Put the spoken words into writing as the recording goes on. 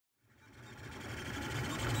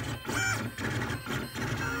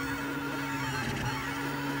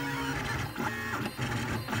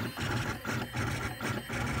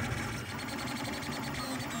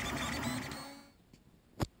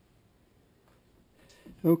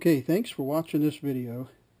Okay, thanks for watching this video.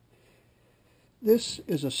 This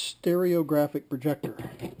is a stereographic projector.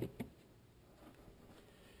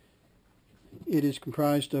 It is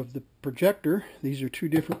comprised of the projector. These are two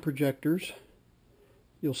different projectors.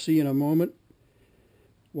 You'll see in a moment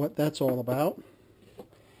what that's all about.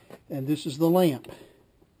 And this is the lamp.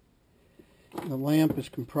 The lamp is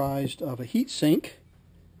comprised of a heat sink,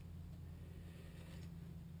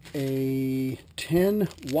 a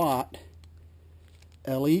 10-watt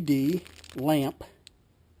LED lamp,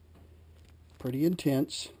 pretty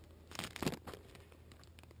intense,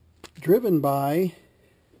 driven by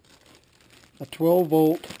a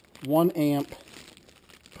 12-volt, 1-amp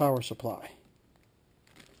power supply.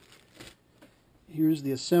 Here's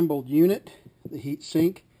the assembled unit, the heat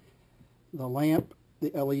sink, the lamp, the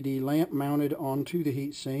LED lamp mounted onto the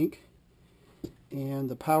heat sink, and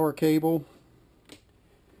the power cable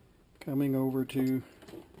coming over to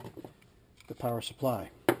the power supply.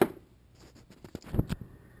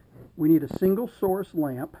 We need a single source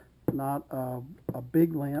lamp, not a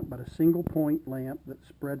big lamp, but a single point lamp that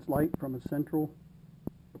spreads light from a central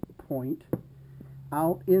point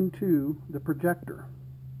out into the projector,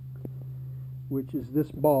 which is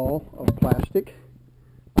this ball of plastic,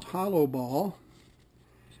 hollow ball,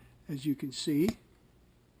 as you can see,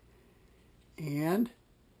 and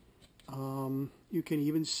you can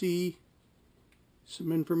even see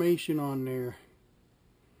some information on there.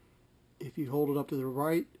 If you hold it up to the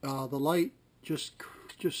right, the light just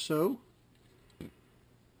so.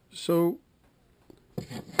 So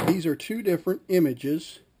these are two different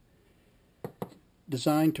images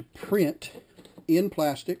designed to print in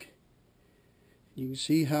plastic. You can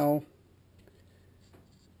see how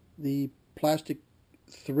the plastic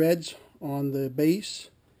threads on the base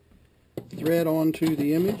thread onto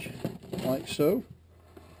the image, like so,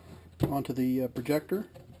 onto the projector,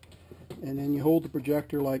 and then you hold the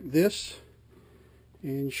projector like this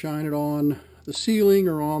and shine it on the ceiling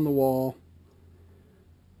or on the wall,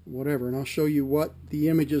 whatever, and I'll show you what the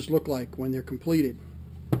images look like when they're completed.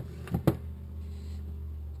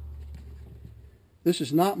 This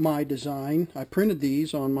is not my design. I printed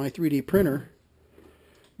these on my 3D printer,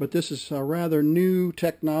 but this is a rather new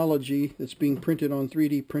technology that's being printed on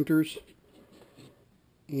 3D printers,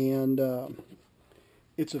 and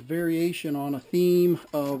it's a variation on a theme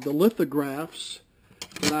of the lithographs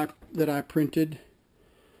that I printed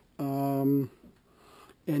and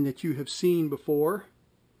that you have seen before,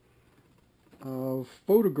 of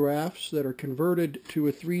photographs that are converted to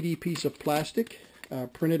a 3D piece of plastic,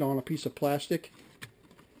 printed on a piece of plastic.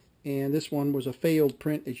 And this one was a failed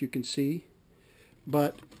print, as you can see,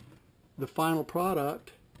 but the final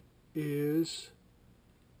product is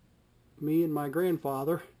me and my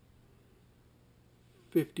grandfather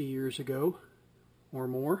 50 years ago or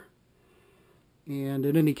more. And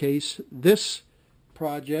in any case, this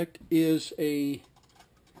project is a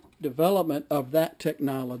development of that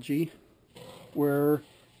technology where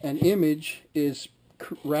an image is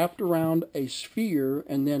wrapped around a sphere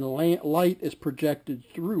and then light is projected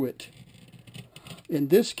through it. In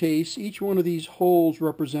this case, each one of these holes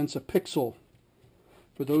represents a pixel,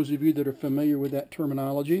 for those of you that are familiar with that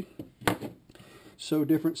terminology. So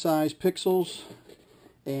different size pixels,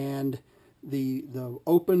 and the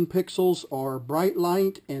open pixels are bright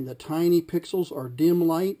light and the tiny pixels are dim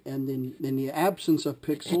light, and then the absence of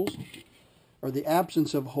pixels, or the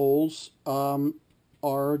absence of holes,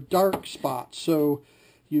 are dark spots. So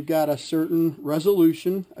you've got a certain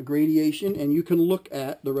resolution, a gradation, and you can look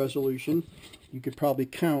at the resolution. You could probably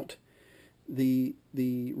count the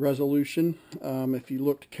resolution if you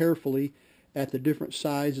looked carefully at the different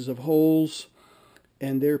sizes of holes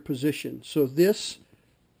and their position. So this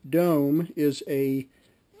dome is a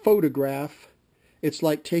photograph. It's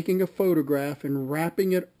like taking a photograph and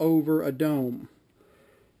wrapping it over a dome,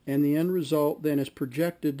 and the end result then is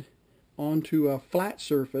projected onto a flat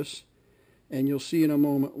surface, and you'll see in a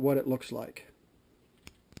moment what it looks like.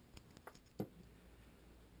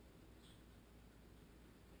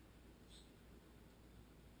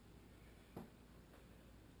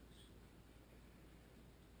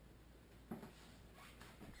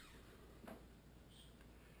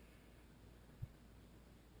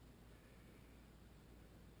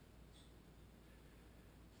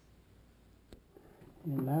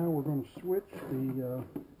 And now we're going to switch the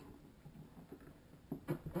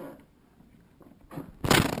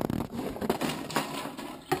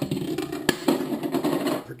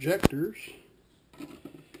projectors.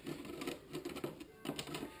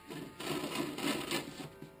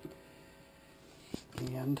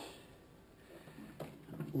 And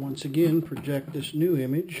once again project this new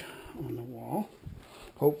image on the wall.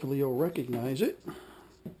 Hopefully you'll recognize it.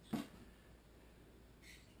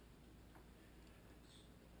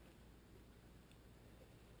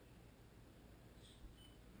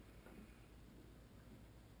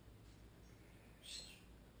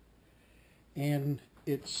 And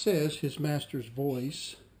it says his master's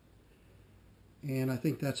voice, and I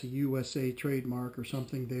think that's a USA trademark or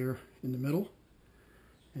something there in the middle.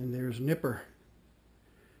 And there's Nipper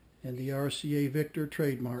and the RCA Victor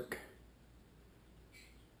trademark.